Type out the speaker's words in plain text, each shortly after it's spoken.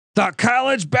The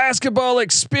college basketball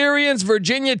experience,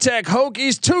 Virginia Tech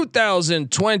Hokies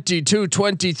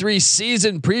 2022-23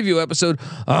 season preview episode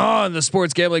on the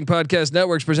Sports Gambling Podcast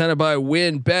Networks, presented by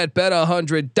WynnBET. Bet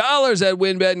 $100 at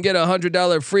WynnBET and get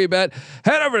 $100 free bet.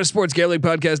 Head over to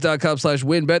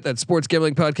sportsgamblingpodcast.com/WynnBET. That's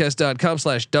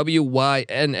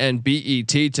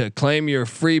sportsgamblingpodcast.com/WYNNBET to claim your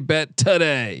free bet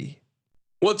today.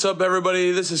 What's up,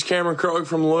 everybody? This is Cameron Krog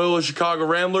from Loyola Chicago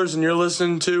Ramblers, and you're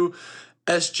listening to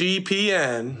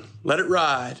SGPN. Let it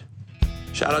ride.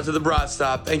 Shout out to the Broad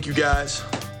Stop. Thank you, guys.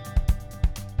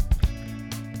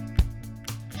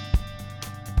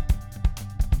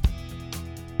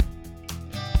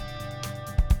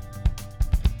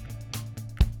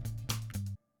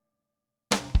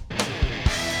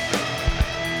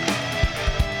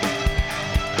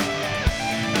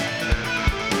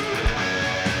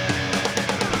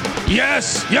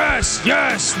 Yes, yes,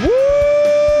 yes. Woo!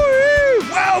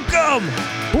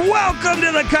 Welcome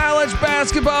to the college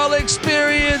basketball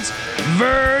experience,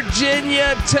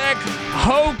 Virginia Tech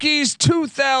Hokies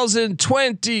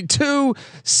 2022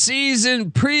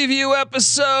 season preview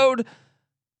episode.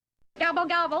 Gobble,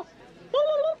 gobble.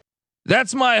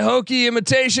 That's my Hokie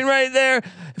imitation right there.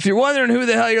 If you're wondering who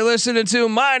the hell you're listening to,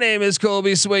 my name is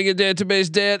Colby Swinging Database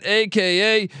Dad,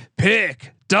 aka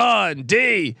Pick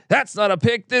Dundee. That's not a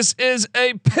pick. This is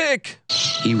a pick.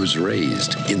 He was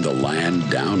raised in the land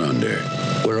down under,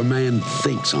 where a man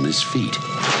thinks on his feet,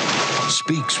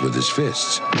 speaks with his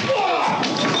fists,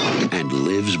 and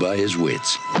lives by his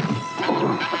wits.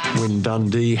 When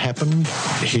Dundee happened,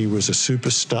 he was a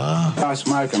superstar. I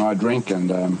smoke and I drink and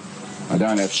I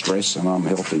don't have stress and I'm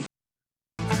healthy.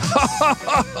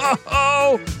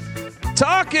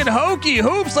 Talking Hokie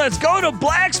hoops, let's go to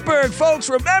Blacksburg, folks.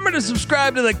 Remember to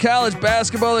subscribe to the college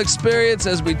basketball experience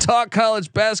as we talk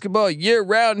college basketball year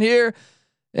round here.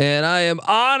 And I am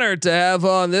honored to have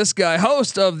on this guy,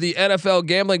 host of the NFL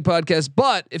Gambling Podcast.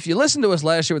 But if you listened to us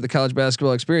last year with the college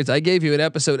basketball experience, I gave you an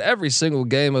episode every single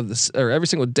game of this, or every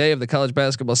single day of the college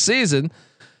basketball season.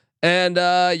 And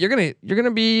you're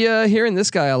gonna be hearing this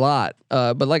guy a lot.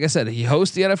 But like I said, he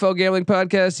hosts the NFL Gambling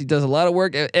Podcast. He does a lot of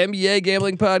work at NBA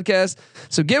Gambling Podcast.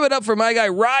 So give it up for my guy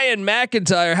Ryan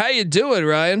McIntyre. How you doing,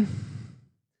 Ryan?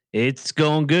 It's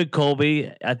going good,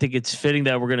 Colby. I think it's fitting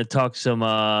that we're going to talk some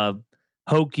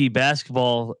Hokie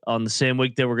basketball on the same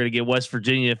week that we're going to get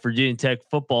Virginia Tech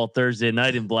football Thursday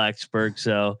night in Blacksburg.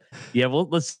 So yeah, well,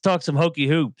 let's talk some Hokie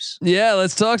hoops. Yeah,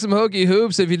 let's talk some Hokie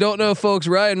hoops. If you don't know, folks,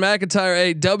 Ryan McIntyre,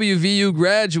 a WVU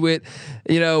graduate,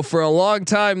 for a long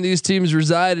time, these teams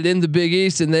resided in the Big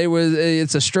East, and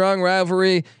it's a strong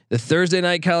rivalry. The Thursday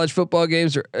night college football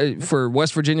games are for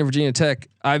West Virginia, Virginia Tech.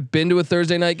 I've been to a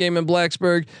Thursday night game in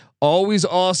Blacksburg. Always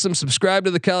awesome. Subscribe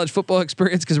to the college football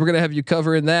experience because we're gonna have you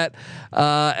covering that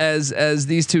as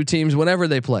these two teams whenever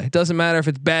they play. Doesn't matter if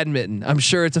it's badminton. I'm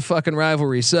sure it's a fucking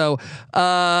rivalry. So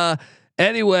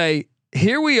anyway,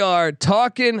 here we are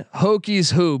talking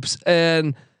Hokies hoops,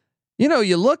 and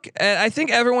you look at. I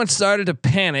think everyone started to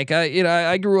panic.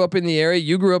 I grew up in the area.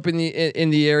 You grew up in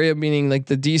the area, meaning like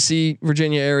the DC,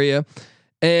 Virginia area,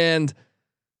 and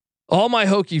all my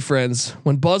Hokie friends,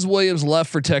 when Buzz Williams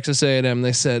left for Texas A&M,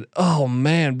 they said, "Oh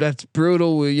man, that's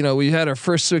brutal." We had our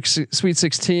first Sweet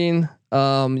 16.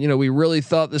 We really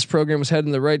thought this program was heading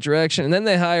in the right direction, and then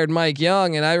they hired Mike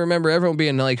Young, and I remember everyone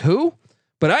being like, "Who?"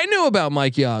 But I knew about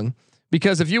Mike Young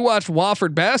because if you watch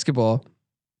Wofford basketball,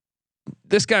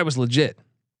 this guy was legit.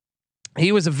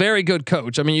 He was a very good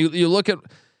coach. I mean, you look at,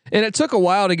 and it took a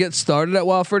while to get started at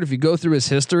Wofford. If you go through his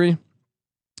history,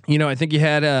 I think he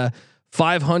had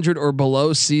 500 or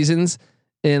below seasons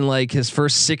in like his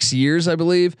first 6 years, I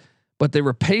believe, but they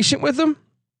were patient with him.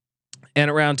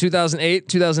 And around 2008,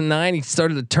 2009, he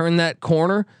started to turn that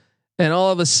corner, and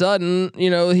all of a sudden,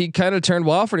 he kind of turned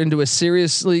Wofford into a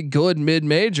seriously good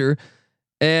mid-major.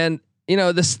 And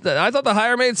I thought the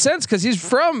hire made sense because he's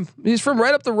from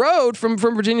right up the road from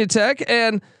Virginia Tech,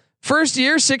 and first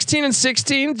year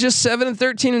 16-16, just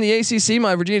 7-13 in the ACC.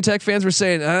 My Virginia Tech fans were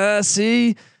saying,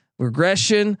 see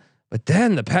regression. But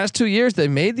then the past 2 years, they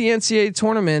made the NCAA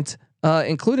tournament,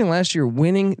 including last year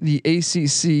winning the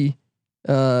ACC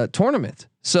tournament.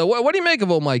 So what do you make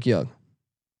of old Mike Young?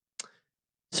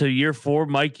 So year 4,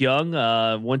 Mike Young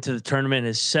went to the tournament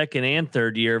his second and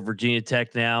third year of Virginia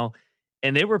Tech now,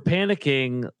 and they were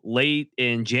panicking late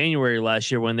in January last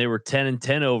year when they were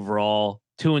 10-10 overall,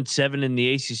 2-7 in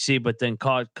the ACC, but then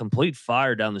caught complete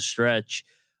fire down the stretch.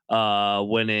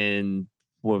 Winning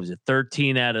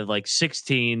 13 out of like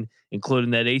 16, including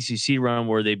that ACC run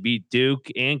where they beat Duke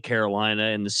and Carolina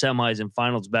in the semis and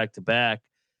finals back to back.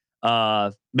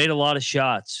 Made a lot of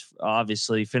shots,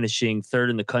 obviously finishing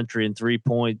third in the country in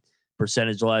 3-point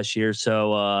percentage last year.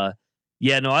 So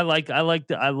yeah, no,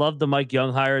 I love the Mike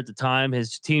Young hire at the time.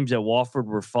 His teams at Wofford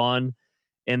were fun,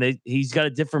 and he's got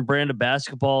a different brand of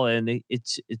basketball, and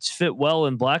it's fit well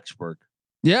in Blacksburg.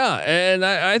 Yeah, and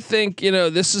I think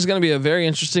this is going to be a very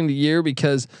interesting year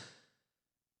because,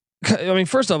 I mean,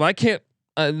 first off, I can't.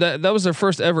 That was their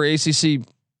first ever ACC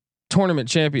tournament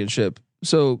championship,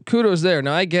 so kudos there.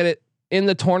 Now I get it. In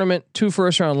the tournament, 2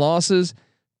 first-round losses.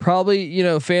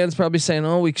 Probably, fans probably saying,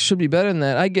 "Oh, we should be better than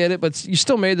that." I get it, but you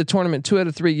still made the tournament 2 out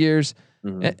of 3 years,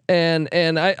 and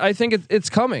I think it's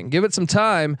coming. Give it some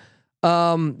time,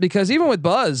 because even with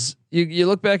Buzz, you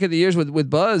look back at the years with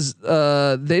Buzz,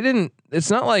 they didn't.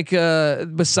 It's not like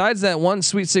besides that one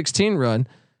Sweet 16 run,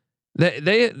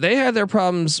 they had their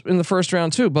problems in the first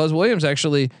round too. Buzz Williams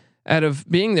actually, out of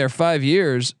being there 5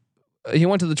 years, he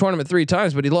went to the tournament 3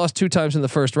 times, but he lost 2 times in the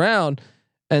first round.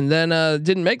 And then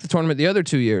didn't make the tournament the other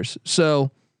 2 years.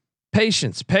 So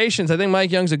patience. I think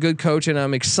Mike Young's a good coach, and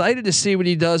I'm excited to see what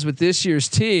he does with this year's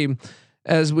team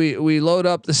as we load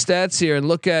up the stats here and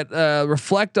look at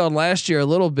reflect on last year a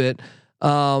little bit.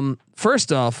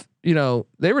 First off, they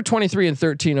were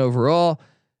 23-13 overall.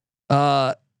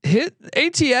 Hit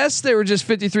ATS, they were just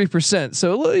 53%.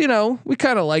 So we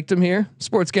kind of liked them here.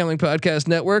 Sports Gambling Podcast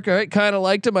Network. All right, kind of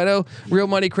liked him. I know Real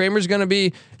Money Kramer's going to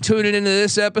be tuning into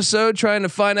this episode, trying to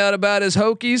find out about his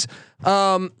Hokies.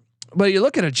 But you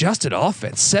look at adjusted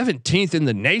offense, 17th in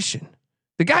the nation.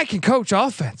 The guy can coach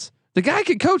offense.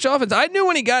 I knew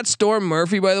when he got Storm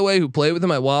Murphy, by the way, who played with him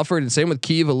at Wofford, and same with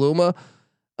Kiev Aluma.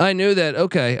 I knew that.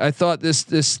 Okay, I thought this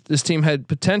team had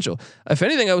potential. If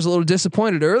anything, I was a little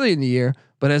disappointed early in the year.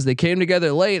 But as they came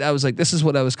together late, I was like, this is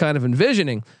what I was kind of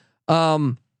envisioning.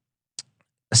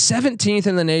 17th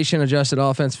in the nation adjusted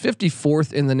offense,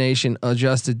 54th in the nation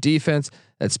adjusted defense.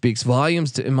 That speaks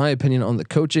volumes, in my opinion, on the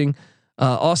coaching.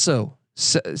 Also,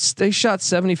 they shot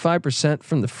 75%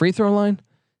 from the free throw line.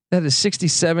 That is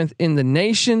 67th in the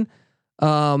nation.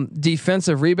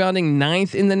 Defensive rebounding,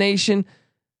 9th in the nation.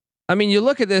 I mean, you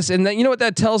look at this, and you know what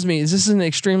that tells me is this is an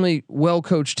extremely well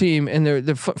coached team, and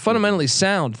they're fundamentally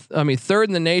sound. I mean, 3rd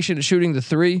in the nation at shooting the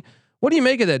 3. What do you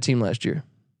make of that team last year?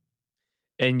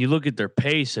 And you look at their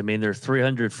pace. I mean, they're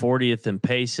 340th in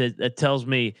pace. That tells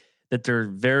me that they're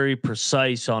very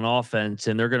precise on offense,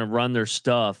 and they're going to run their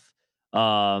stuff.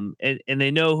 And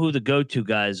they know who the go-to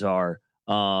guys are.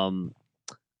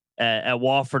 At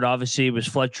Wofford, obviously, it was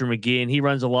Fletcher McGee, and he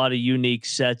runs a lot of unique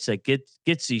sets that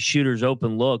gets these shooters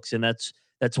open looks, and that's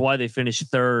why they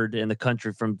finished 3rd in the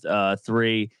country from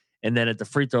 3, and then at the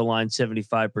free throw line,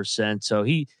 75%. So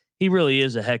he really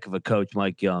is a heck of a coach,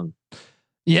 Mike Young.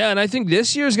 Yeah, and I think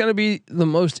this year is going to be the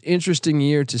most interesting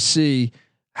year to see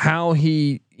how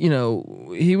he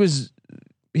was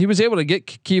able to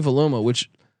get Kiev Aluma, which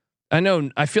I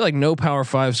feel like no Power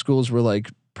 5 schools were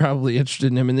like probably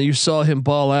interested in him, and then you saw him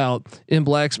ball out in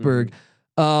Blacksburg.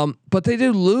 But they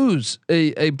did lose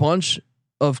a bunch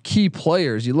of key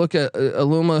players. You look at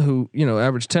Aluma, who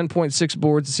averaged 10.6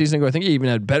 boards the season ago. I think he even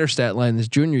had better stat line this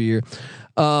junior year.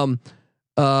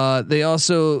 They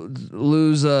also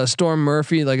lose Storm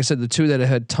Murphy, like I said, the 2 that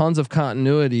had tons of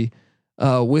continuity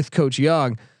with Coach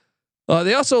Young.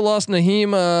 They also lost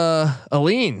Naheem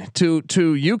Aline to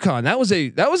UConn.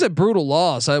 That was a brutal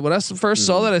loss. When I first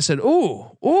saw that, I said,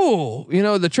 "Ooh,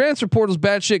 the transfer portal's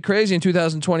batshit crazy in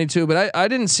 2022." But I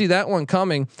didn't see that one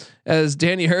coming, as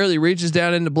Danny Hurley reaches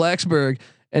down into Blacksburg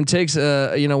and takes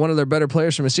one of their better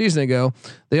players from a season ago.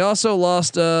 They also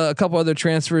lost a couple other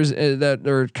transfers that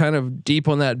are kind of deep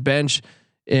on that bench.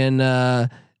 And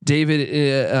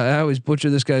David, I always butcher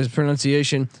this guy's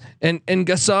pronunciation, and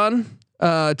Gasson.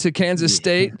 To Kansas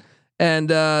State, and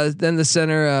then the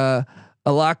center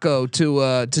Alaco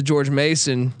to George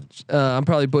Mason. I'm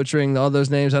probably butchering all those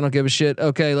names. I don't give a shit.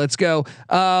 Okay, let's go.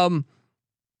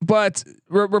 But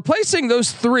replacing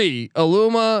those 3,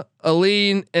 Aluma,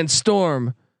 Aline, and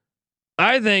Storm,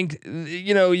 I think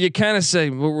you kind of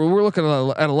say we're looking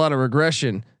at a lot of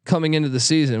regression coming into the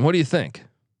season. What do you think?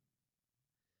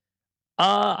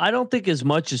 I don't think as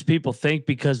much as people think,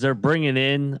 because they're bringing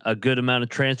in a good amount of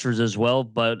transfers as well.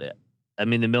 But I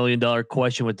mean, the $1 million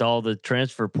question with all the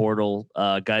transfer portal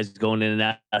guys going in and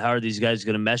out, how are these guys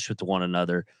going to mesh with one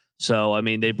another? So, I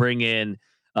mean, they bring in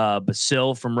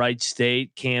Basil from Wright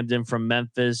State, Camden from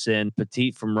Memphis, and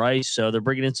Petit from Rice. So they're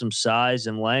bringing in some size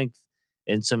and length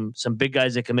and some big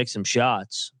guys that can make some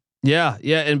shots. Yeah,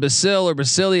 and Basil or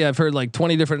Basili, I've heard like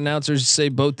 20 different announcers say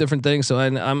both different things. So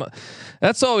I'm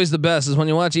that's always the best, is when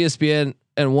you watch ESPN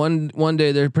and one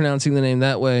day they're pronouncing the name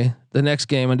that way, the next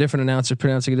game a different announcer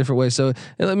pronouncing a different way. So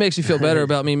it makes you feel better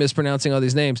about me mispronouncing all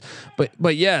these names.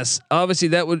 But yes, obviously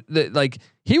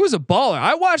he was a baller.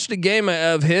 I watched a game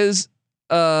of his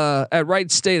at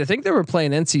Wright State. I think they were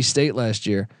playing NC State last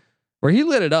year, where he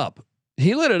lit it up.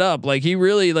 He lit it up. Like he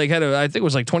really like had I think it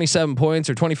was like 27 points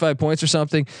or 25 points or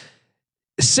something.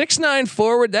 6'9"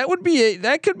 forward.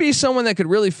 That could be someone that could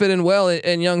really fit in well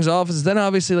in Young's offense. Then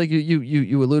obviously, like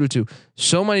you alluded to,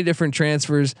 so many different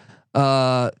transfers.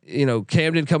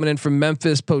 Camden coming in from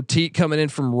Memphis, Poteet coming in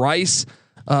from Rice.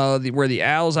 Where the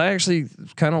Owls, I actually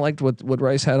kind of liked what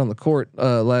Rice had on the court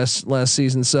last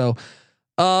season. So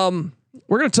we're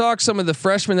gonna talk some of the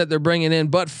freshmen that they're bringing in.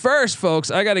 But first, folks,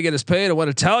 I got to get us paid. I want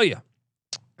to tell you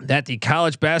that the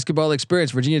college basketball experience,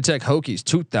 Virginia Tech Hokies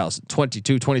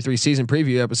 2022-23 season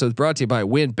preview episodes brought to you by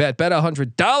WinBet. Bet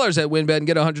 $100 at WinBet and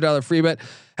get a $100 free bet.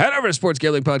 Head over to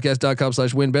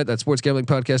sportsgamblingpodcast.com/WinBet. That's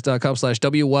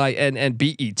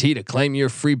sportsgamblingpodcast.com/WYNNBET to claim your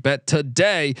free bet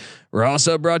today. We're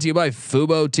also brought to you by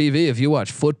Fubo TV. If you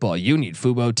watch football, you need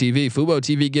Fubo TV. Fubo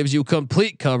TV gives you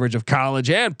complete coverage of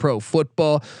college and pro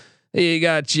football. They'll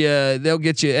get you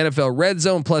NFL Red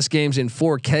Zone plus games in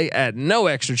 4K at no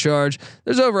extra charge.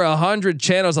 There's over 100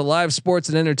 channels of live sports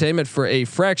and entertainment for a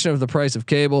fraction of the price of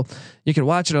cable. You can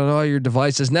watch it on all your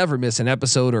devices. Never miss an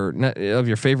episode of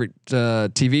your favorite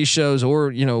TV shows.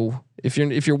 Or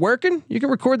if you're working, you can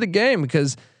record the game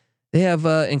because they have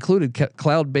included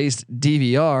cloud-based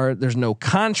DVR. There's no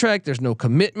contract. There's no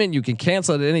commitment. You can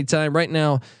cancel it at any time. Right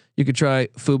now, you could try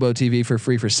Fubo TV for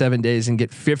free for 7 days and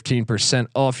get 15%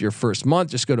 off your first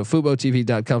month. Just go to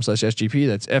FuboTV.com/SGP.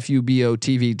 That's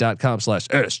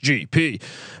FUBOTV.com/SGP.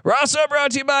 We're also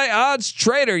brought to you by Odds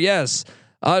Trader. Yes,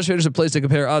 Odds Trader is a place to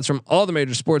compare odds from all the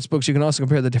major sports books. You can also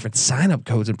compare the different sign-up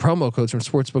codes and promo codes from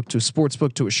sportsbook to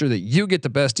sportsbook to assure that you get the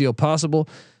best deal possible.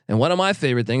 And one of my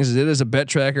favorite things is it is a bet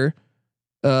tracker,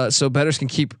 so bettors can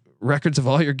keep records of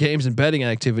all your games and betting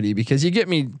activity, because you get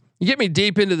me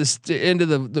deep into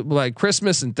the like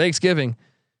Christmas and Thanksgiving.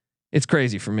 It's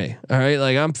crazy for me. All right.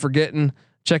 Like I'm forgetting,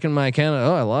 checking my account.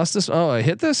 Oh, I lost this. Oh, I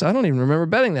hit this. I don't even remember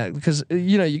betting that, because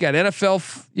you got NFL,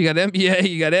 you got NBA,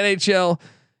 you got NHL,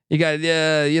 you got,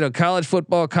 college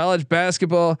football, college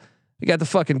basketball. You got the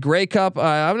fucking Grey Cup.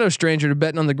 I'm no stranger to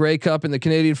betting on the Grey Cup in the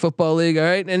Canadian Football League. All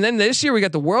right. And then this year we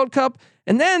got the World Cup,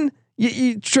 and then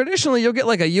you traditionally you'll get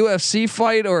like a UFC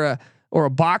fight or a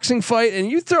boxing fight,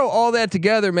 and you throw all that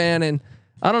together, man. And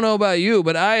I don't know about you,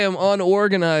 but I am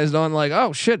unorganized on like,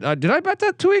 oh shit, did I bet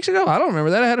that 2 weeks ago? I don't remember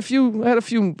that. I had a few,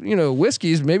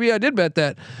 whiskeys. Maybe I did bet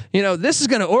that. This is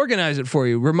going to organize it for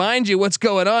you, remind you what's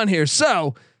going on here.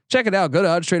 So check it out. Go to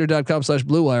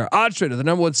oddstrader.com/Blue Wire. OddsTrader, the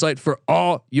 #1 site for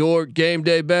all your game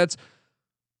day bets.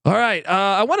 All right,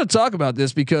 I want to talk about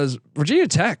this because Virginia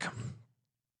Tech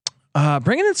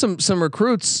bringing in some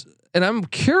recruits. And I'm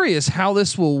curious how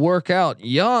this will work out.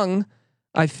 Young,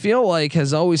 I feel like,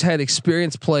 has always had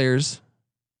experienced players.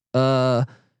 I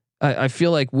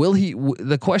feel like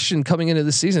the question coming into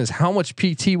the season is how much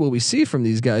PT will we see from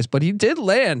these guys? But he did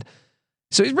land.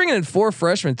 So he's bringing in 4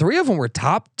 freshmen. 3 of them were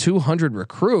top 200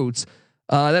 recruits.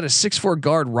 That is 6'4"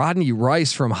 guard Rodney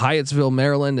Rice from Hyattsville,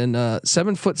 Maryland, and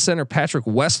 7-foot center Patrick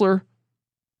Wessler,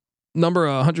 number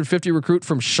 150 recruit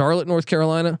from Charlotte, North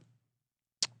Carolina.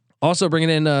 Also bringing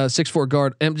in 6'4"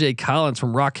 guard MJ Collins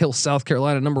from Rock Hill, South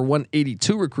Carolina, number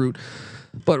 182 recruit.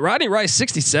 But Rodney Rice,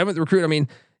 67th recruit. I mean,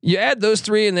 you add those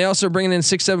 3, and they also bringing in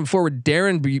 6'7" forward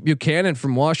Darren Buchanan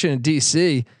from Washington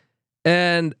D.C.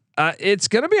 And it's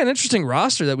going to be an interesting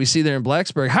roster that we see there in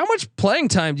Blacksburg. How much playing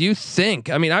time do you think?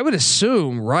 I mean, I would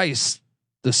assume Rice,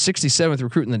 the 67th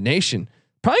recruit in the nation,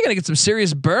 probably going to get some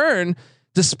serious burn.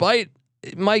 Despite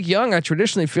Mike Young, I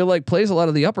traditionally feel like plays a lot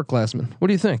of the upperclassmen. What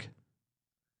do you think?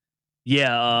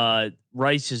 Yeah,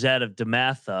 Rice is out of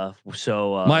DeMatha,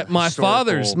 so my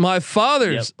father's yep.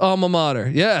 alma mater.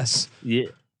 Yes, yeah,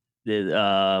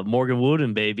 Morgan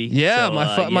Wooten, baby. Yeah,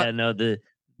 so, the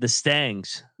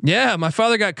Stangs. Yeah, my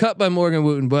father got cut by Morgan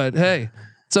Wooten, but hey,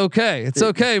 it's okay. It's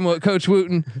okay, Coach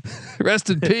Wooten.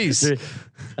 Rest in peace.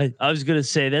 I was gonna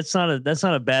say that's not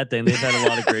a bad thing. They've had a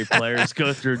lot of great players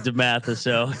go through DeMatha,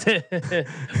 so.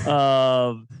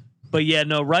 But yeah,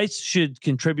 no, Rice should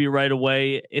contribute right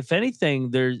away. If anything,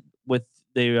 they're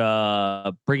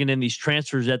bringing in these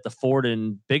transfers at the forward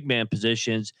and big man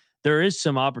positions. There is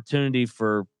some opportunity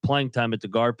for playing time at the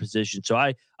guard position. So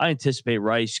I anticipate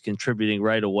Rice contributing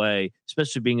right away,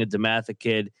 especially being a DeMatha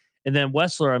kid. And then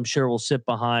Wessler, I'm sure, will sit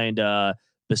behind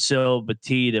Basil,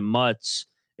 Batiste, and Mutz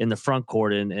in the front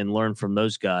court and learn from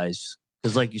those guys.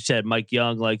 Because like you said, Mike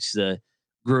Young likes to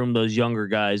groom those younger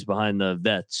guys behind the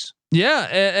vets. Yeah,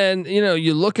 and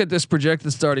you look at this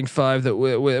projected starting 5 that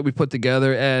we put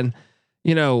together, and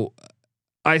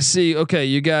I see. Okay,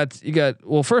 you got.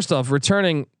 Well, first off,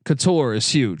 returning Couture is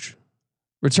huge.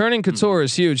 Returning Couture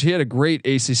is huge. He had a great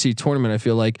ACC tournament, I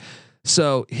feel like.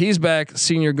 So he's back,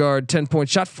 senior guard, 10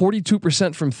 points, shot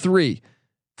 42% from three.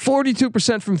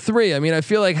 42% from three. I mean, I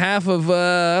feel like half of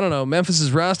I don't know,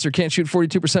 Memphis's roster can't shoot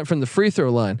 42% from the free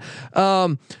throw line.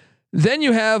 Then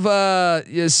you have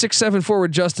 6'7"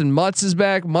 forward Justin Mutz is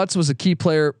back. Mutz was a key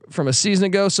player from a season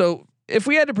ago. So if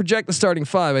we had to project the starting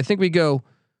five, I think we go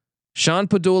Sean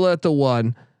Padula at the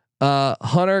 1,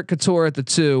 Hunter Couture at the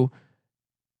 2,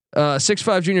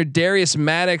 6'5" junior Darius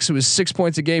Maddox, who was 6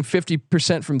 points a game,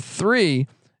 50% from 3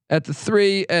 at the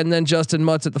 3, and then Justin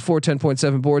Mutz at the 4,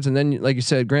 10.7 boards, and then like you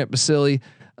said, Grant Basile,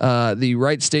 the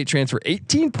Wright State transfer,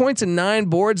 18 points and 9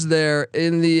 boards there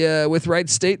in the with Wright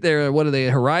State there. What are they?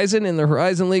 Horizon in the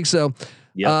Horizon League. So,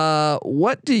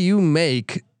 what do you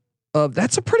make of?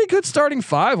 That's a pretty good starting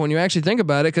five when you actually think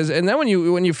about it. And then when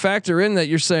you factor in that,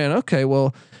 you're saying, okay,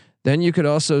 well, then you could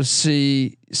also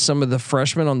see some of the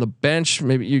freshmen on the bench.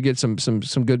 Maybe you get some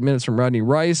good minutes from Rodney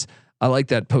Rice. I like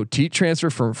that Poteet transfer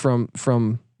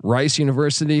from Rice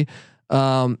University.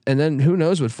 And then who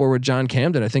knows what forward John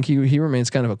Camden. I think he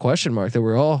remains kind of a question mark that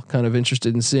we're all kind of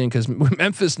interested in seeing, because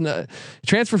Memphis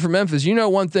transfer from Memphis. You know,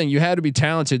 one thing, you had to be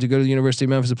talented to go to the University of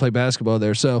Memphis to play basketball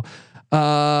there. So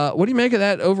what do you make of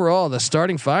that overall? The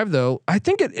starting five, though, I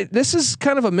think this is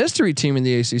kind of a mystery team in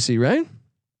the ACC, right?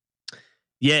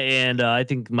 Yeah, and I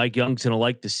think Mike Young's going to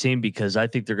like this team because I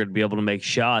think they're going to be able to make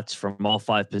shots from all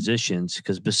 5 positions,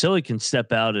 because Basile can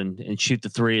step out and shoot the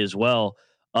 3 as well.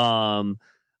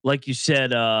 Like you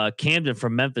said, Camden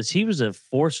from Memphis, he was a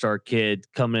 4-star kid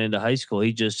coming into high school.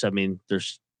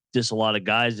 There's just a lot of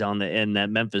guys in that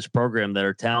Memphis program that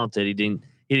are talented. He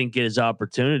didn't get his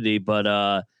opportunity,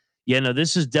 but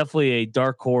this is definitely a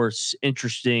dark horse,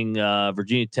 interesting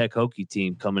Virginia Tech Hokie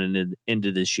team coming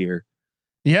into this year.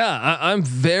 Yeah, I'm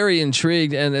very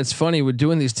intrigued, and it's funny, we're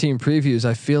doing these team previews.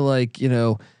 I feel like,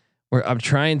 where I'm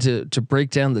trying to break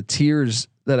down the tiers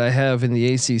that I have in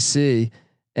the ACC,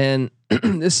 and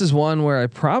this is one where I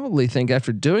probably think,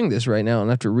 after doing this right now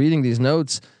and after reading these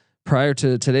notes prior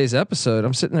to today's episode,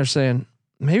 I'm sitting there saying,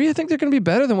 maybe I think they're going to be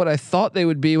better than what I thought they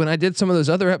would be when I did some of those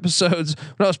other episodes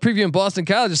when I was previewing Boston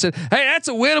College. I said, hey, that's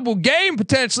a winnable game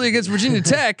potentially against Virginia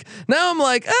Tech. Now I'm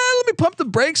like, let me pump the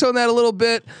brakes on that a little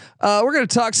bit. We're going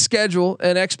to talk schedule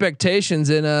and expectations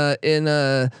in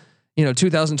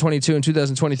 2022 and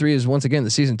 2023 is once again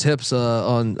the season tips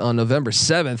on November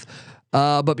 7th.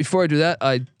 But before I do that,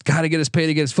 I got to get us paid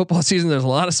to get us football season. There's a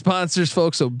lot of sponsors,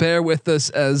 folks, so bear with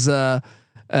us as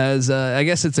I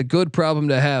guess it's a good problem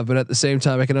to have, but at the same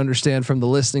time, I can understand from the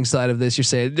listening side of this, you're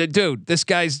saying, dude, this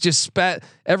guy's just spat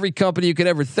every company you could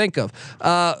ever think of.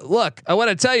 Look, I want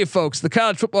to tell you folks, the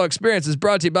college football experience is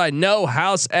brought to you by No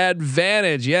House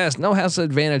Advantage. Yes, No House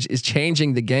Advantage is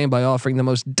changing the game by offering the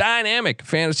most dynamic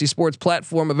fantasy sports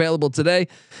platform available today.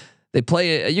 You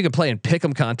can play in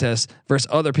pick'em contests versus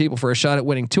other people for a shot at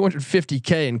winning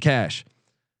 $250K in cash.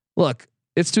 Look,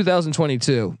 it's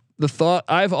 2022. The thought,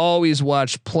 I've always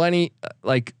watched plenty,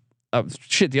 the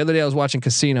other day I was watching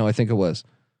Casino, I think it was.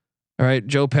 All right,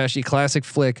 Joe Pesci, classic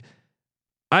flick.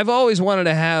 I've always wanted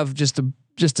to have just a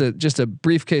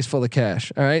briefcase full of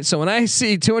cash. All right, so when I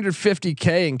see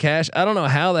 $250K in cash, I don't know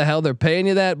how the hell they're paying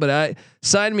you that, but I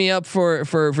sign me up for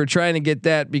trying to get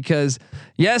that, because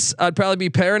yes, I'd probably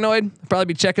be paranoid. I'd probably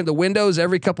be checking the windows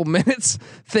every couple minutes,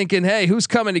 thinking, hey, who's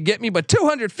coming to get me? But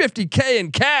 $250K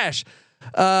in cash.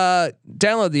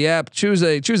 Download the app, choose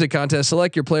a contest,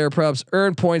 select your player props,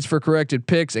 earn points for corrected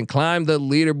picks, and climb the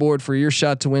leaderboard for your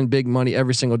shot to win big money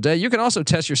every single day. You can also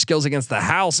test your skills against the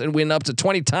house and win up to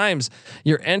 20 times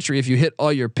your entry if you hit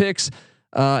all your picks.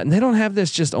 And they don't have this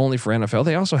just only for NFL.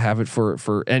 They also have it for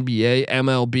NBA,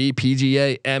 MLB,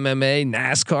 PGA, MMA,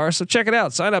 NASCAR. So check it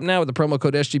out. Sign up now with the promo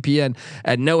code SGPN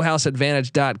at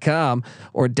nohouseadvantage.com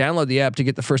or download the app to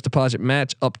get the first deposit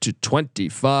match up to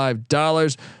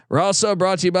 $25. We're also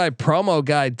brought to you by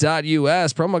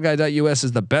PromoGuide.us. PromoGuide.us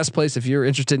is the best place if you're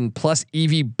interested in plus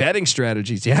EV betting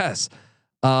strategies. Yes.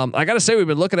 I got to say, we've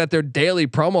been looking at their daily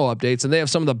promo updates, and they have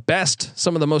some of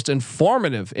the most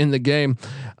informative in the game.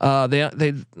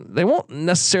 They won't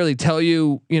necessarily tell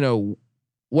you,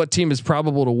 what team is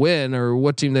probable to win or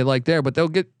what team they like there, but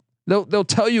they'll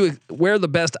tell you where the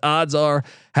best odds are,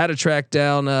 how to track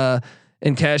down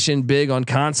and cash in big on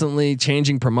constantly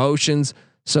changing promotions.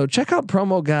 So check out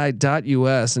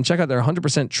PromoGuide.us and check out their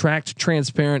 100% tracked,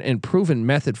 transparent, and proven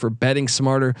method for betting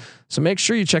smarter. So make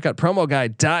sure you check out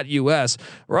PromoGuide.us.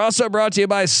 We're also brought to you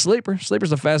by Sleeper. Sleeper is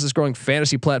the fastest growing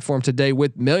fantasy platform today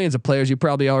with millions of players. You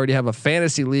probably already have a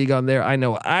fantasy league on there. I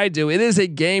know I do. It is a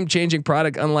game-changing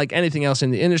product unlike anything else in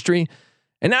the industry.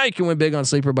 And now you can win big on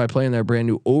Sleeper by playing their brand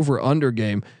new over/under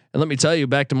game. And let me tell you,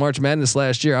 back to March Madness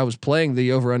last year, I was playing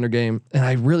the over under game, and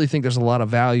I really think there's a lot of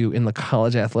value in the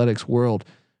college athletics world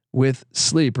with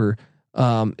Sleeper.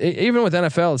 Even with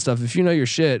NFL and stuff, if you know your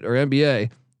shit, or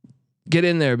NBA, get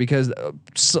in there, because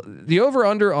the over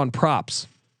under on props,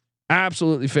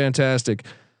 absolutely fantastic.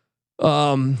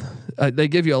 They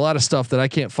give you a lot of stuff that I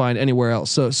can't find anywhere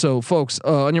else. So folks,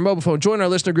 on your mobile phone, join our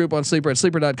listener group on Sleeper at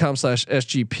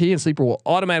sleeper.com/SGP, and Sleeper will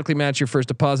automatically match your first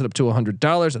deposit up to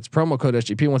 $100. That's promo code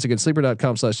SGP. Once again,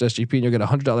 sleeper.com/SGP, and you'll get a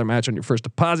 $100 match on your first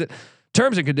deposit.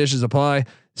 Terms and conditions apply.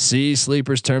 See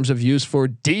Sleeper's terms of use for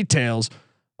details.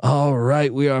 All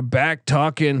right, we are back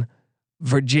talking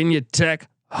Virginia Tech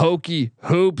Hokie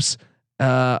hoops.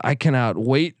 I cannot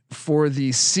wait for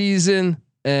the season.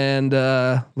 And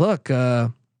look,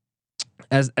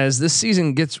 as this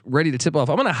season gets ready to tip off,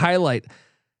 I'm going to highlight.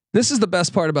 This is the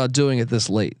best part about doing it this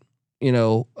late. You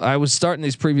know, I was starting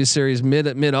these previous series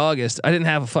mid August. I didn't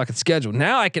have a fucking schedule.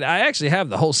 Now I actually have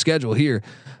the whole schedule here.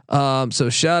 So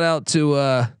shout out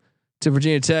to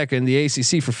Virginia Tech and the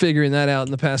ACC for figuring that out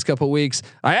in the past couple of weeks.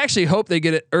 I actually hope they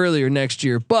get it earlier next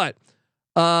year, but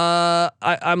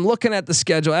I'm looking at the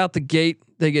schedule out the gate.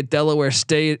 They get Delaware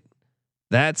State.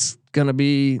 That's gonna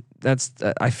be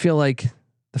I feel like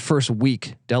the first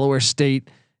week, Delaware State.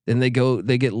 Then they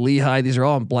get Lehigh. These are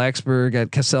all in Blacksburg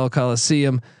at Cassell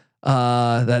Coliseum.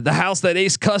 The house that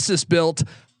Ace Custis built.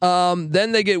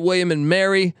 Then they get William and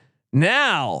Mary.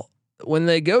 Now, when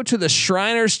they go to the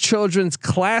Shriners Children's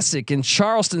Classic in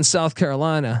Charleston, South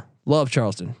Carolina, love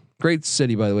Charleston, great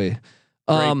city by the way.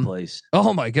 Great place.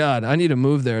 Oh my God, I need to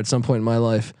move there at some point in my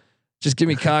life. Just give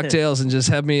me cocktails and just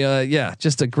have me.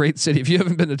 Just a great city. If you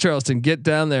haven't been to Charleston, get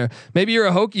down there. Maybe you're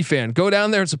a Hokie fan. Go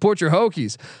down there and support your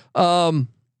Hokies.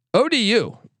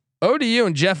 ODU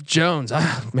and Jeff Jones.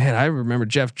 Man, I remember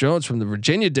Jeff Jones from the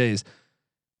Virginia days.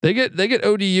 They get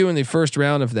ODU in the first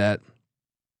round of that.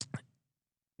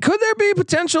 Could there be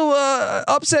potential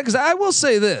upset? Because I will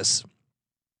say this: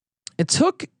 it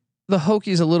took the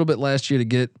Hokies a little bit last year to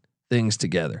get things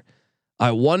together.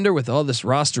 I wonder, with all this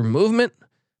roster movement,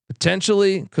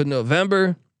 potentially could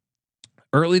November,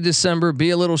 early December be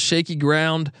a little shaky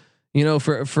ground, you know,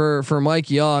 for Mike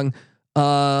Young.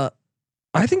 I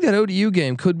think that ODU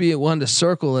game could be one to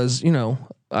circle, as you know.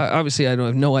 Obviously, I don't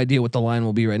have no idea what the line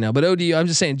will be right now, but ODU. I'm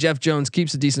just saying, Jeff Jones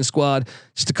keeps a decent squad.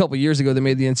 Just a couple years ago, they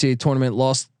made the NCAA tournament,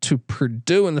 lost to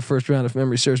Purdue in the first round, if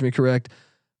memory serves me correct.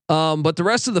 But the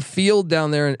rest of the field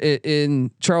down there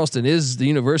in Charleston is the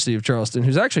University of Charleston,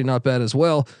 who's actually not bad as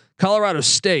well. Colorado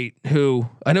State, who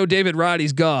I know David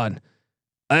Roddy's gone.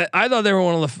 I thought they were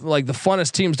one of the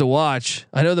funnest teams to watch.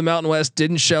 I know the Mountain West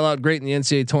didn't shell out great in the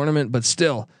NCAA tournament, but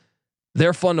still,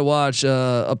 they're fun to watch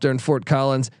up there in Fort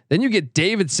Collins. Then you get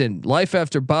Davidson, life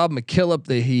after Bob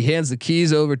McKillop. He hands the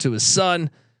keys over to his son.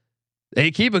 They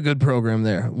keep a good program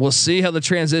there. We'll see how the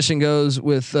transition goes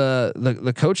with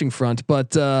the coaching front,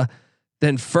 but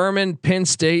then Furman, Penn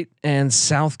State, and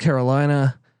South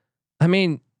Carolina. I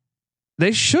mean,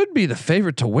 they should be the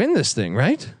favorite to win this thing,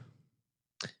 right?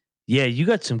 Yeah, you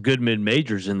got some good mid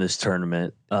majors in this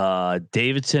tournament.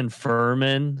 Davidson,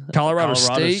 Furman, Colorado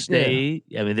State.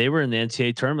 Yeah. I mean, they were in the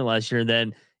NCAA tournament last year, and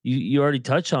then you already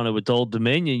touched on it with Old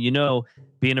Dominion. You know,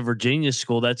 being a Virginia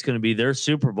school, that's going to be their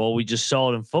Super Bowl. We just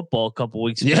saw it in football a couple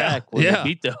weeks back when they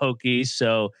beat the Hokies.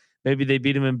 So maybe they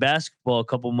beat them in basketball a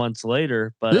couple months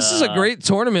later. But this is a great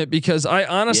tournament, because I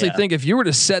honestly think if you were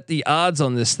to set the odds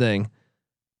on this thing,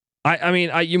 I mean,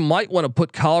 you might want to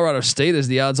put Colorado State as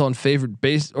the odds-on favorite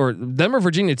base, or them or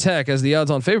Virginia Tech as the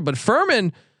odds-on favorite. But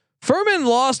Furman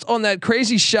lost on that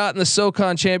crazy shot in the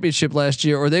SoCon championship last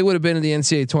year, or they would have been in the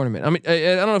NCAA tournament. I mean,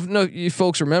 I don't know if you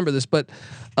folks remember this, but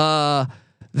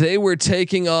they were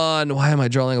taking on, why am I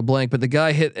drawing a blank? But the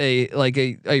guy hit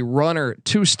a runner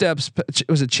 2 steps.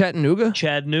 Was it Chattanooga?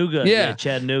 Yeah,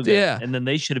 Chattanooga. Yeah. And then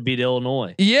they should have beat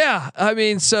Illinois. Yeah. I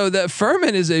mean, so that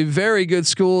Furman is a very good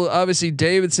school. Obviously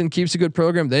Davidson keeps a good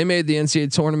program. They made the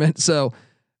NCAA tournament. So,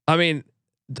 I mean,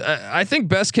 I think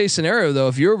best case scenario though,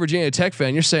 if you're a Virginia Tech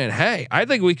fan, you're saying, hey, I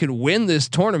think we could win this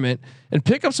tournament and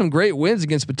pick up some great wins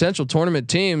against potential tournament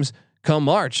teams come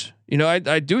March. You know,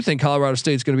 I do think Colorado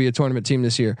State's going to be a tournament team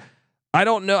this year. I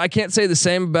don't know. I can't say the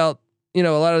same about, you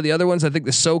know, a lot of the other ones. I think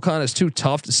the SoCon is too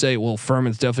tough to say, well,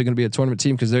 Furman's definitely going to be a tournament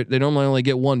team, because they normally only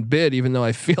get 1 bid, even though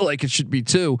I feel like it should be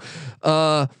 2.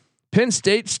 Penn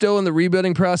State still in the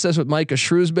rebuilding process with Micah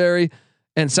Shrewsbury,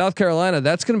 and South Carolina.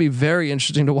 That's going to be very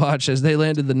interesting to watch, as they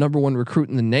landed the #1 recruit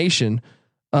in the nation.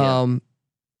 I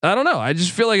don't know. I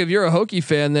just feel like if you're a Hokie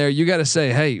fan there, you got to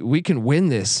say, hey, we can win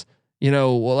this. You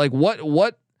know, like what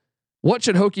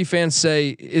should Hokie fans say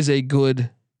is a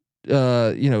good,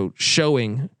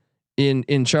 showing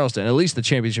in Charleston, at least the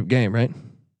championship game, right?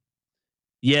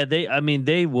 Yeah,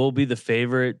 they will be the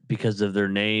favorite because of their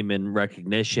name and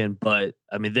recognition, but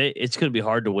I mean, it's going to be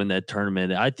hard to win that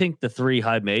tournament. I think the 3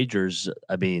 high majors,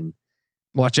 I mean,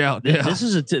 Watch out. Yeah. this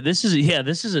is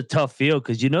a tough field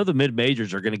because the mid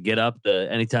majors are going to get up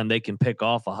to anytime they can pick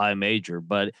off a high major.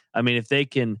 But I mean, if they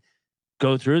can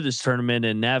go through this tournament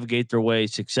and navigate their way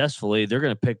successfully, they're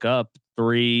going to pick up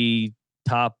 3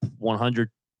 top 100,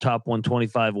 top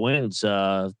 125 wins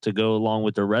to go along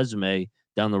with their resume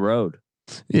down the road.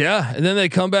 Yeah, and then they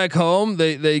come back home.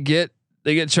 They get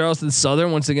Charleston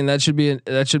Southern once again. That should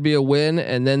be a win.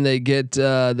 And then they get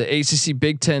the ACC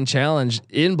Big Ten Challenge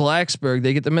in Blacksburg.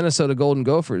 They get the Minnesota Golden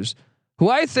Gophers, who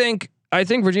I think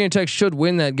Virginia Tech should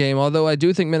win that game. Although I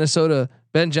do think Minnesota,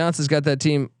 Ben Johnson's got that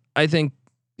team, I think,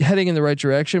 heading in the right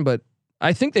direction. But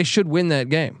I think they should win that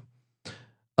game.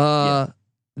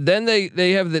 Then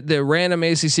they have the random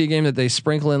ACC game that they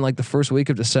sprinkle in like the first week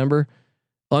of December.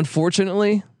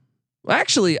 Unfortunately.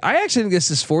 Actually, I think this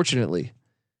is fortunately.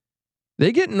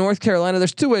 They get North Carolina.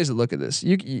 There's 2 ways to look at this.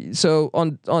 So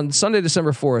on Sunday,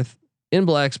 December 4th in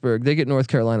Blacksburg, they get North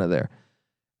Carolina there.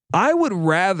 I would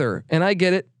rather, and I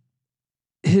get it,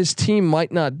 his team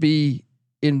might not be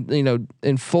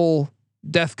in full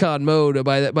DEFCON mode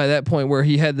by that point where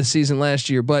he had the season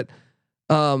last year, but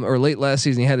or late last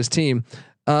season he had his team.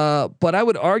 But I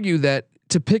would argue that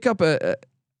to pick up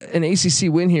an ACC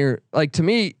win here, like to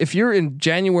me, if you're in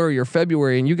January or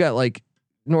February and you got like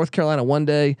North Carolina one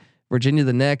day, Virginia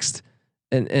the next,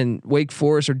 and Wake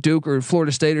Forest or Duke or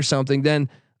Florida State or something,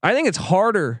 then I think it's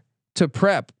harder to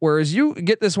prep. Whereas you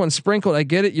get this one sprinkled. I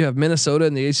get it. You have Minnesota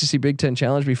in the ACC Big Ten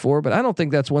Challenge before, but I don't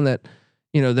think that's one that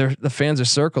the fans are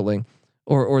circling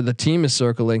or the team is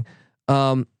circling.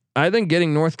 I think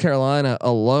getting North Carolina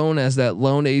alone as that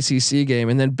lone ACC game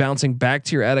and then bouncing back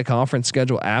to your out of conference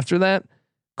schedule after that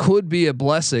could be a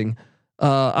blessing.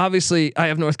 Obviously, I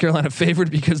have North Carolina favored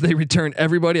because they return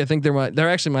everybody. I think they're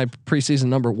actually my preseason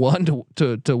number 1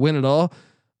 to win it all.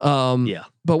 Yeah.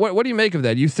 But what do you make of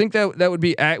that? You think that would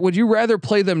be? Would you rather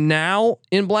play them now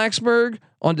in Blacksburg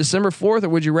on December 4th, or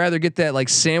would you rather get that like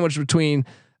sandwich between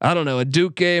I don't know a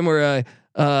Duke game or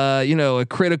a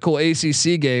critical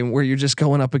ACC game where you're just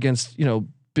going up against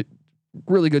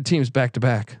really good teams back to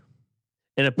back?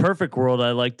 In a perfect world,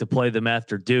 I like to play them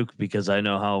after Duke because I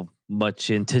know how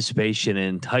much anticipation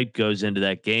and hype goes into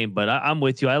that game. But I'm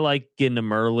with you. I like getting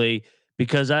them early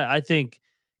because I think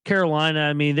Carolina,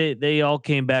 I mean, they all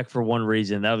came back for one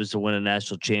reason. That was to win a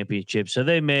national championship. So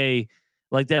they may,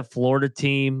 like that Florida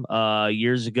team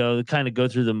years ago, they kind of go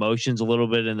through the motions a little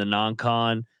bit in the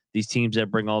non-con, these teams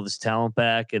that bring all this talent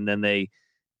back, and then they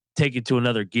take it to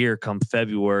another gear come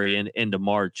February and into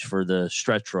March for the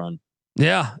stretch run.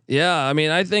 Yeah. I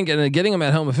mean, I think, and getting them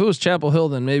at home, if it was Chapel Hill,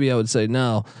 then maybe I would say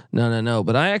no.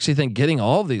 But I actually think getting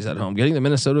all of these at home, getting the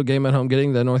Minnesota game at home,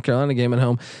 getting the North Carolina game at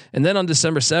home, and then on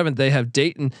December 7th they have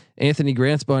Dayton, Anthony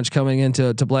Grant's bunch coming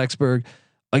into Blacksburg.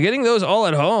 Getting those all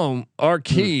at home are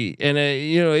key. And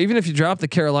even if you drop the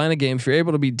Carolina game, if you're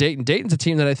able to beat Dayton's a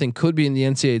team that I think could be in the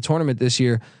NCAA tournament this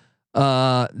year.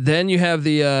 Then you have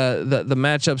the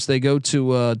matchups. They go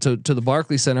to the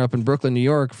Barclays Center up in Brooklyn, New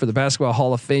York, for the Basketball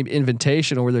Hall of Fame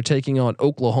Invitational, where they're taking on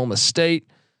Oklahoma State.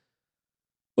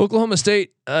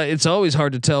 It's always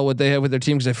hard to tell what they have with their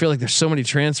team because I feel like there's so many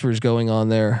transfers going on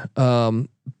there.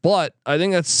 But I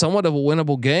think that's somewhat of a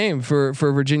winnable game for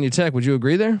Virginia Tech. Would you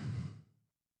agree there?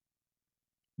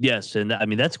 Yes, and I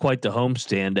mean that's quite the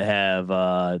homestand to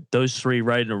have those 3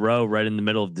 right in a row, right in the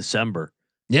middle of December.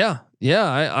 Yeah.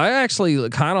 I actually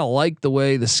kind of like the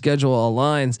way the schedule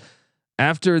aligns.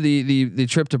 After the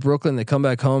trip to Brooklyn, they come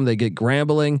back home, they get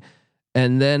Grambling,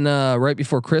 and then right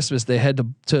before Christmas, they head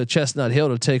to Chestnut Hill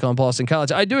to take on Boston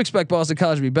College. I do expect Boston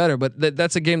College to be better, but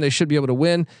that's a game they should be able to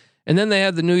win. And then they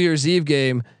have the New Year's Eve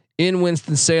game in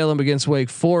Winston-Salem against Wake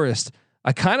Forest.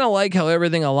 I kind of like how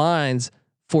everything aligns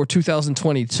for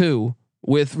 2022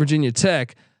 with Virginia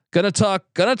Tech. Gonna talk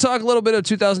a little bit of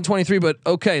 2023, but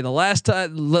okay, the last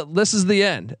time, this is the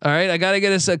end. All right, I got to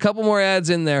get us a couple more ads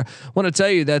in there. Want to tell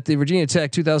you that the Virginia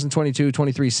Tech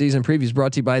 2022-23 season preview is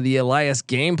brought to you by the Elias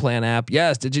Game Plan app.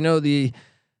 Yes, did you know the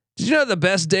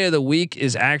best day of the week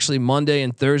is actually Monday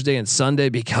and Thursday and Sunday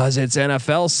because it's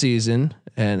NFL season?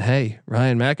 And hey,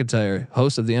 Ryan McIntyre,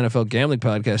 host of the NFL Gambling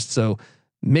Podcast, so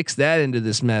mix that into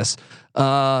this mess.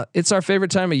 It's our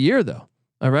favorite time of year, though.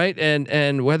 All right.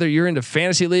 And whether you're into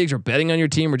fantasy leagues or betting on your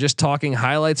team or just talking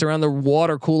highlights around the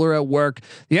water cooler at work,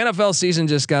 the NFL season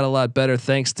just got a lot better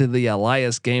thanks to the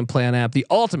Elias Game Plan app, the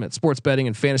ultimate sports betting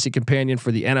and fantasy companion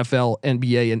for the NFL,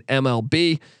 NBA, and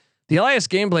MLB. The Elias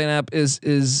Game Plan app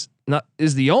is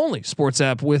is the only sports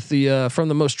app with the from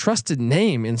the most trusted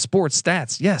name in sports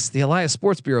stats. Yes, the Elias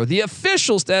Sports Bureau, the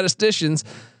official statisticians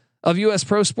of U.S.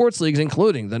 pro sports leagues,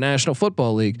 including the National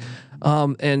Football League.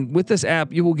 And with this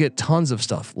app, you will get tons of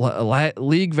stuff: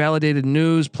 league validated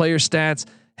news, player stats,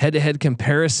 head-to-head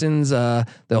comparisons.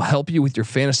 They'll help you with your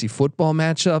fantasy football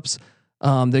matchups.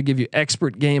 They give you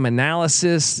expert game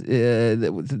analysis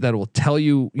that will tell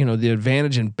you, the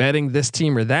advantage in betting this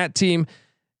team or that team.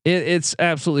 It's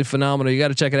absolutely phenomenal. You got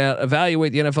to check it out.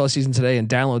 Evaluate the NFL season today and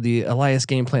download the Elias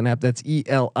Game Plan app. That's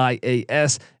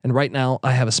ELIAS. And right now,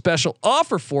 I have a special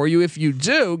offer for you. If you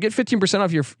do, get 15%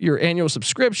 off your annual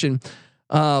subscription,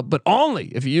 but only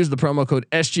if you use the promo code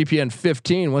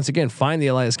SGPN15. Once again, find the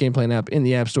Elias Game Plan app in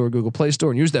the App Store, Google Play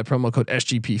Store, and use that promo code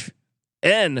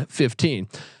SGPN15.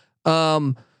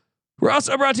 We're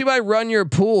also brought to you by Run Your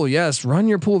Pool. Yes, Run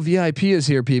Your Pool VIP is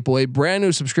here, people. A brand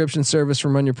new subscription service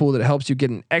from Run Your Pool that helps you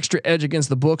get an extra edge against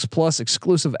the books, plus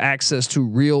exclusive access to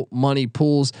real money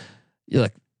pools.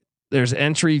 There's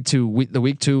entry to the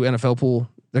week 2 NFL pool.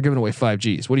 They're giving away 5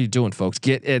 Gs. What are you doing, folks?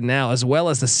 Get in now, as well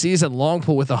as the season long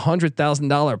pool with $100,000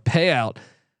 payout.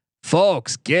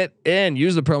 Folks, get in.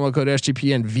 Use the promo code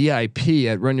SGPN VIP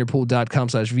at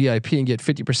runyourpool.com/VIP and get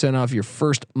 50% off your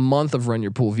first month of Run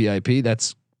Your Pool VIP.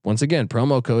 That's, once again,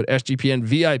 promo code SGPN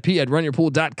VIP at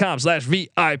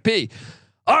runyourpool.com/VIP.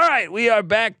 All right, we are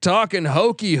back talking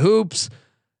Hokie hoops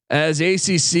as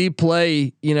ACC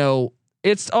play.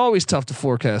 It's always tough to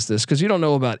forecast this because you don't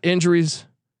know about injuries.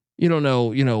 You don't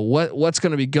know, what's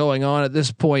going to be going on at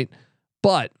this point.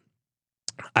 But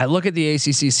I look at the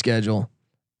ACC schedule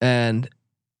and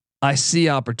I see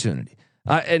opportunity.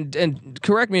 And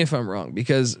correct me if I'm wrong,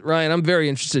 because Ryan, I'm very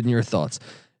interested in your thoughts.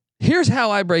 Here's how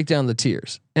I break down the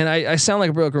tiers. And I sound like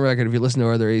a broken record if you listen to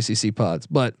other ACC pods,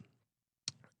 but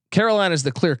Carolina's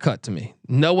the clear cut to me.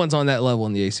 No one's on that level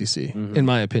in the ACC, in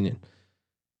my opinion.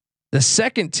 The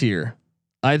second tier,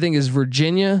 I think, is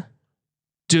Virginia,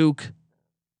 Duke.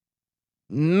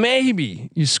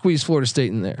 Maybe you squeeze Florida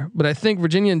State in there, but I think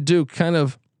Virginia and Duke kind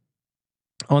of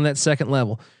on that second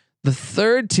level. The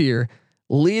third tier,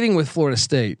 leading with Florida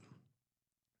State.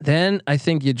 Then I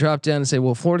think you drop down and say,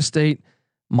 well, Florida State,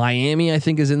 Miami, I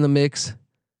think, is in the mix.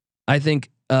 I think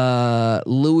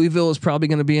Louisville is probably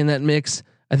going to be in that mix.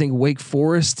 I think Wake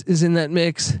Forest is in that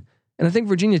mix, and I think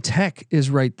Virginia Tech is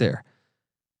right there.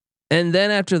 And then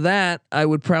after that, I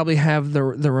would probably have the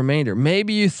remainder.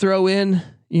 Maybe you throw in,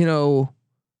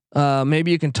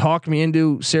 maybe you can talk me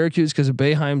into Syracuse because of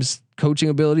Boeheim's coaching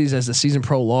abilities as the season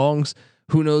prolongs.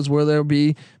 Who knows where they'll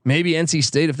be? Maybe NC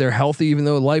State if they're healthy, even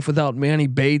though life without Manny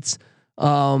Bates.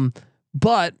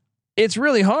 But it's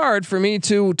really hard for me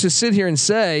to sit here and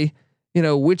say,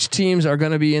 which teams are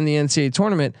going to be in the NCAA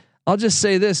tournament. I'll just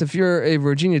say this: if you're a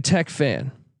Virginia Tech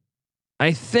fan,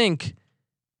 I think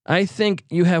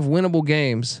you have winnable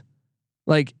games.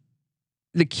 Like,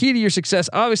 the key to your success,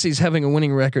 obviously, is having a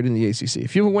winning record in the ACC.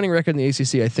 If you have a winning record in the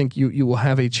ACC, I think you will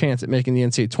have a chance at making the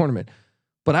NCAA tournament.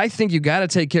 But I think you got to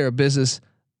take care of business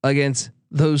against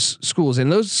those schools,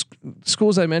 and those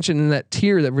schools I mentioned in that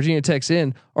tier that Virginia Tech's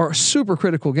in are super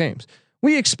critical games.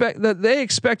 We expect that they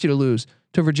expect you to lose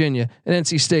to Virginia and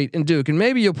NC State and Duke, and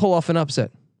maybe you'll pull off an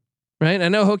upset. Right? I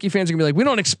know Hokie fans are gonna be like, we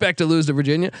don't expect to lose to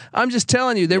Virginia. I'm just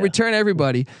telling you, they return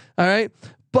everybody. All right.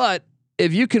 But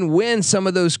if you can win some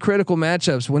of those critical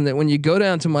matchups, when you go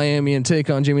down to Miami and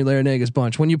take on Jimmy Larranaga's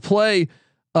bunch, when you play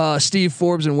Steve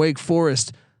Forbes and Wake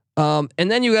Forest, and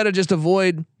then you got to just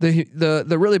avoid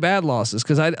the really bad losses.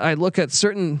 Cause I look at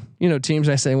certain, teams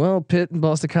and I say, well, Pitt and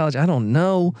Boston College, I don't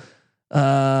know.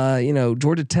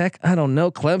 Georgia Tech, I don't know.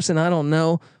 Clemson, I don't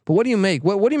know. But what do you make?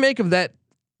 What do you make of that?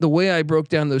 The way I broke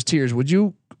down those tiers, would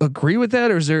you agree with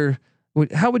that, or is there?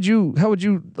 How would you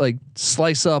like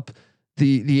slice up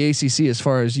the ACC as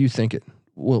far as you think it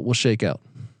will shake out?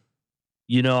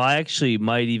 I actually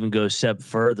might even go a step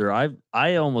further.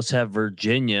 I almost have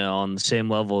Virginia on the same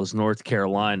level as North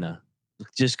Carolina,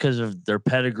 just because of their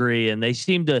pedigree, and they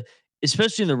seem to,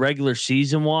 especially in the regular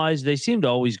season wise, they seem to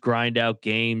always grind out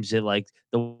games. At like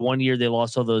the one year they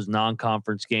lost all those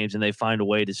non-conference games, and they find a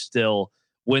way to still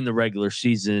win the regular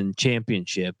season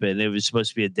championship. And it was supposed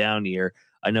to be a down year.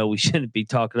 I know we shouldn't be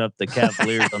talking up the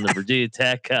Cavaliers on the Virginia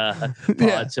Tech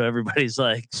pod, so everybody's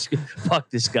like,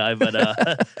 "Fuck this guy." But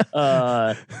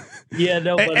yeah,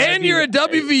 no. But and you're a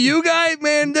WVU guy,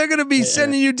 man. They're gonna be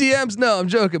sending you DMs. No, I'm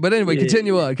joking. But anyway,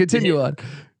 continue on.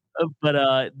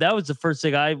 But that was the first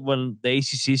thing when the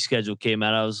ACC schedule came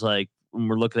out, I was like, when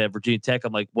we're looking at Virginia Tech,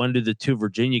 I'm like, when do the 2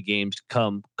 Virginia games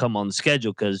come on the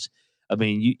schedule? Because I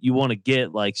mean, you want to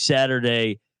get like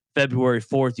Saturday February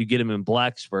 4th, you get them in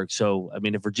Blacksburg. So, I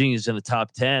mean, if Virginia's in the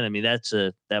top 10, I mean, that's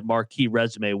that marquee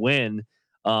resume win.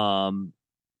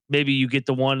 Maybe you get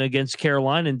the one against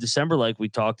Carolina in December, like we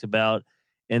talked about.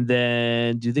 And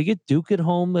then do they get Duke at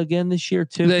home again this year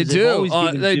too? They do.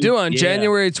 They do on Yeah.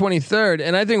 January 23rd.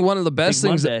 And I think one of the best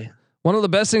Big things, Monday. one of the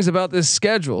best things about this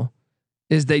schedule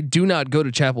is they do not go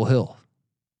to Chapel Hill.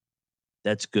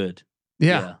 That's good.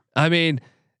 Yeah. I mean,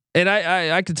 and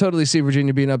I could totally see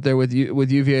Virginia being up there with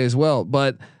UVA as well.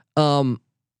 But I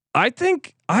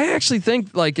actually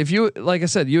think like like I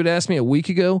said, you had asked me a week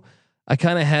ago, I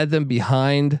kind of had them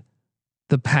behind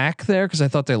the pack there because I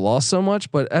thought they lost so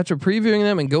much. But after previewing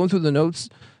them and going through the notes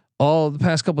all the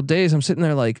past couple of days, I'm sitting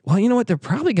there like, well, you know what? They're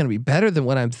probably going to be better than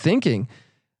what I'm thinking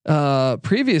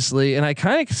previously. And I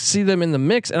kind of see them in the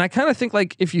mix. And I kind of think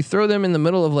like if you throw them in the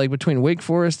middle of like between Wake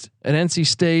Forest and NC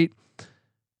State,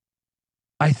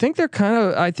 I think they're kind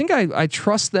of, I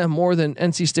trust them more than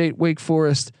NC State, Wake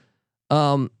Forest.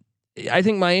 I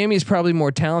think Miami is probably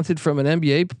more talented from an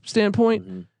NBA standpoint.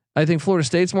 Mm-hmm. I think Florida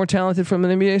State's more talented from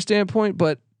an NBA standpoint,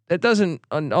 but it doesn't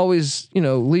always,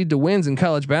 lead to wins in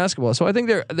college basketball. So I think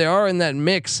they are in that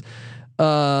mix,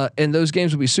 and those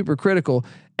games will be super critical.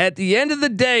 At the end of the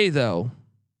day, though,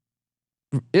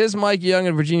 is Mike Young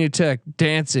and Virginia Tech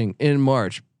dancing in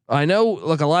March? I know,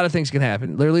 look, a lot of things can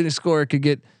happen. Their leading scorer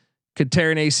could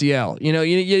tear an ACL.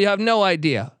 You have no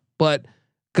idea. But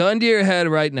gun to your head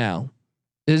right now,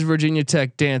 is Virginia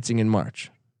Tech dancing in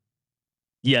March?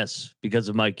 Yes, because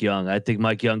of Mike Young. I think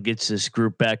Mike Young gets this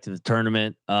group back to the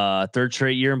tournament, third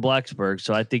straight year in Blacksburg.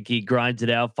 So I think he grinds it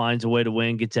out, finds a way to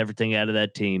win, gets everything out of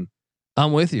that team.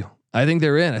 I'm with you. I think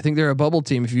they're in. I think they're a bubble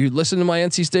team. If you listen to my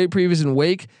NC State previews in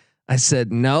Wake, I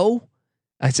said no.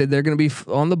 I said they're going to be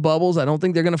on the bubbles. I don't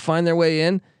think they're going to find their way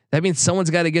in. That means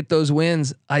someone's got to get those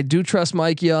wins. I do trust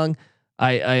Mike Young.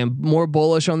 I am more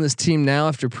bullish on this team now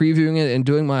after previewing it and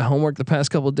doing my homework the past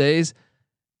couple of days.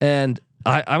 And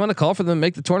I'm going to call for them to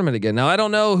make the tournament again. Now I don't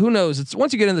know. Who knows? It's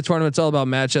once you get in the tournament, it's all about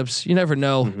matchups. You never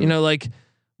know. Mm-hmm. Like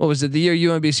what was it? The year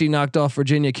UMBC knocked off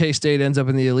Virginia, K-State ends up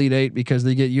in the Elite Eight because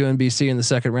they get UMBC in the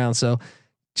second round. So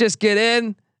just get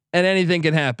in and anything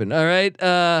can happen. All right.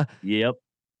 Yep.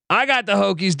 I got the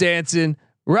Hokies dancing.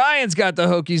 Ryan's got the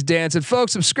Hokies dancing.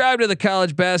 Folks, subscribe to the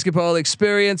College Basketball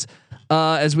Experience.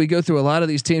 As we go through a lot of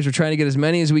these teams, we're trying to get as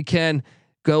many as we can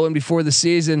going before the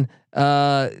season,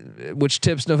 which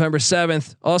tips November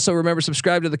 7th. Also, remember,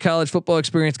 subscribe to the College Football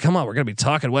Experience. Come on, we're going to be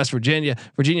talking West Virginia,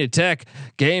 Virginia Tech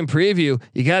game preview.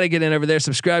 You got to get in over there.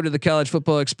 Subscribe to the College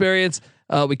Football Experience.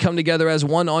 We come together as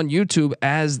one on YouTube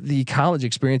as the College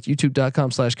Experience,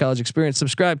 youtube.com/college experience.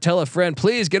 Subscribe, tell a friend,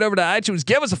 please get over to iTunes.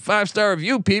 Give us a 5-star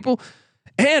review, people.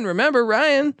 And remember,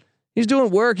 Ryan, he's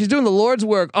doing work. He's doing the Lord's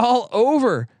work all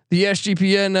over the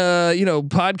SGPN,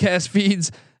 podcast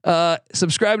feeds.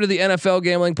 Subscribe to the NFL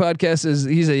Gambling Podcast.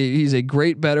 He's a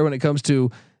great bettor when it comes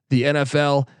to the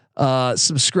NFL.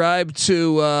 Subscribe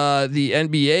to the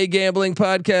NBA Gambling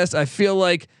Podcast. I feel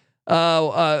like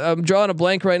I'm drawing a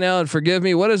blank right now, and forgive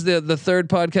me. What is the third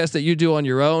podcast that you do on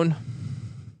your own?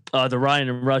 The Ryan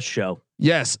and Rush Show.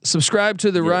 Yes, subscribe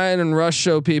to the Ryan and Rush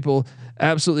Show, people.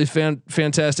 Absolutely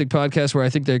fantastic podcast where I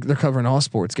think they're covering all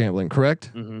sports gambling.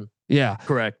 Correct? Mm-hmm. Yeah,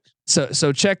 correct.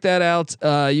 So check that out.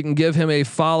 You can give him a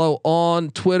follow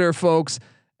on Twitter, folks,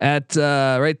 at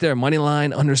right there,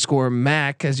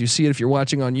 Moneyline_Mac, as you see it if you're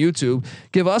watching on YouTube.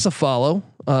 Give us a follow.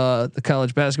 The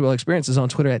College Basketball Experience is on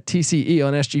Twitter at TCE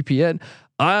on SGPN.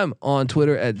 I'm on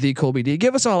Twitter at TheColbyD.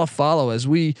 Give us all a follow as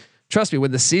we, trust me, when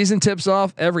the season tips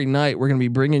off every night, we're going to be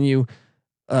bringing you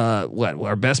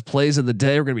our best plays of the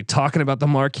day. We're going to be talking about the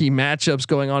marquee matchups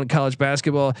going on in college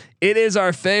basketball. It is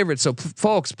our favorite. So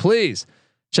folks, please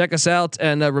check us out.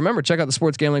 And remember, check out the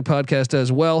Sports Gambling Podcast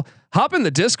as well. Hop in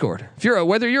the Discord. If you're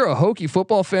whether you're a Hokie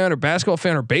football fan or basketball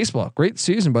fan or baseball, great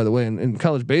season, by the way, in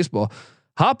college baseball,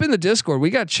 hop in the Discord. We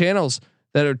got channels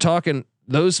that are talking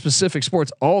those specific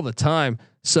sports all the time.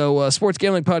 So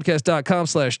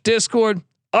sportsgamblingpodcast.com/Discord.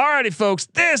 Alrighty, folks,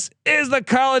 this is the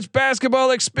College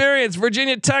Basketball Experience,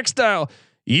 Virginia Tech style.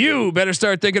 You better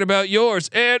start thinking about yours,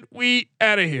 and we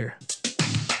out of here.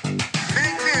 Thank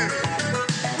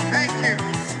you.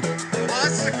 Well,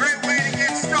 this is a great way to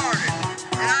get started,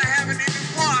 and I haven't even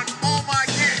won all my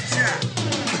games yet.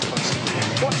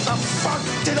 What the fuck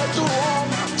did I do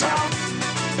wrong, Tom?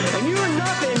 And you're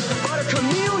nothing but a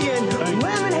chameleon,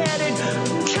 lemon-headed,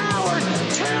 coward,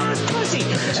 terrorist pussy.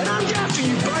 And I'm after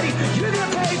you, buddy. You're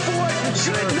gonna pay for it.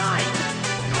 Good night.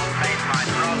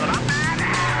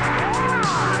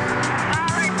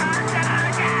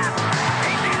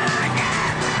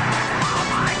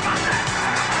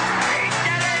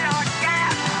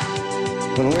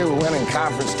 When we were winning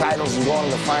conference titles and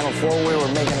going to the Final Four, we were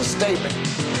making a statement.